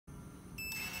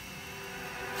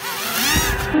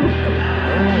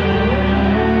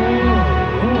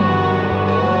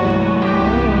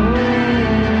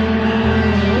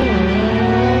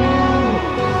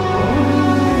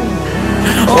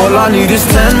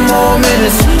more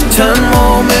minutes, 10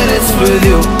 more minutes with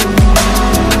you.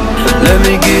 Let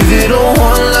me give it a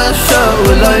one last shot.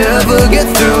 Will I ever get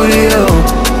through to you?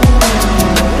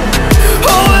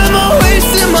 Oh, am I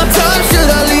wasting my time? Should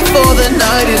I leave for the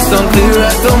night? It's unclear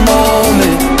at the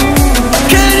moment.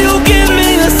 Can you give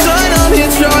me a sign? I'm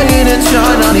here trying and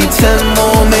trying. I need 10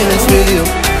 more minutes with you.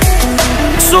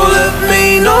 So let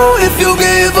me know if you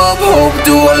gave up hope.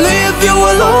 Do I leave you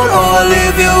alone or I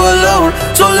leave you alone?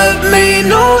 So let me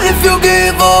know if you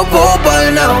gave up hope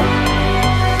by now.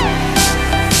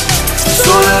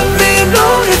 So let me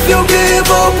know if you gave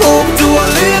up hope. Do I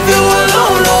leave you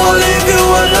alone or I leave you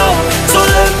alone? So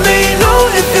let me know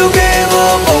if you gave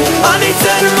up hope. I need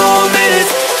 10 more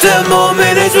minutes, 10 more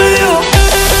minutes with you.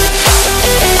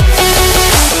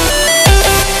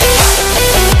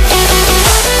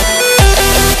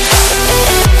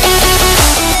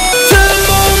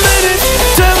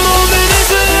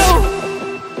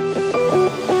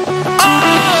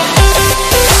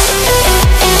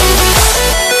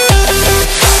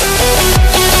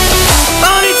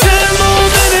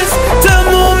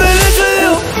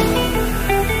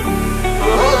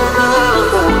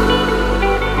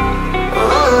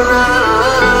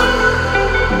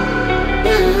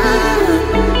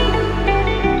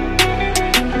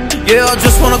 Yeah, I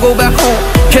just wanna go back home.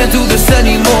 Can't do this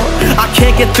anymore. I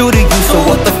can't get through to you, so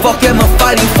what the fuck am I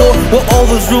fighting for? Were all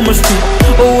those rumors true?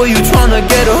 Or were you trying to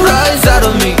get a rise out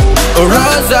of me? A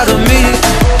rise out of me?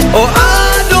 Or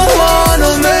I don't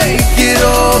wanna make it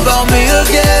all about me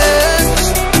again.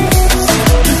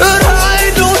 And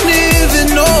I don't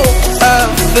even know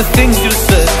half the things you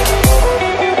said.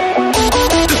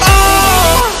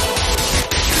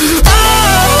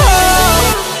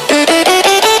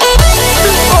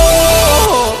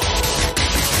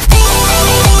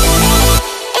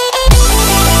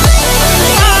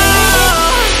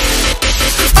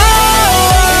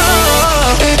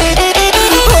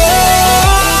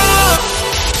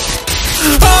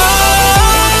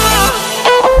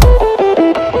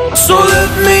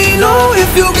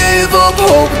 If you gave up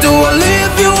hope, do I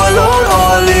leave you alone or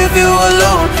I leave you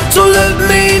alone? So let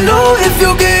me know if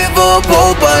you gave up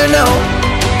hope by now.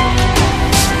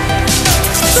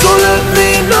 So let me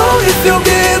know if you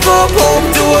gave up hope.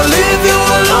 Do I leave you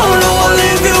alone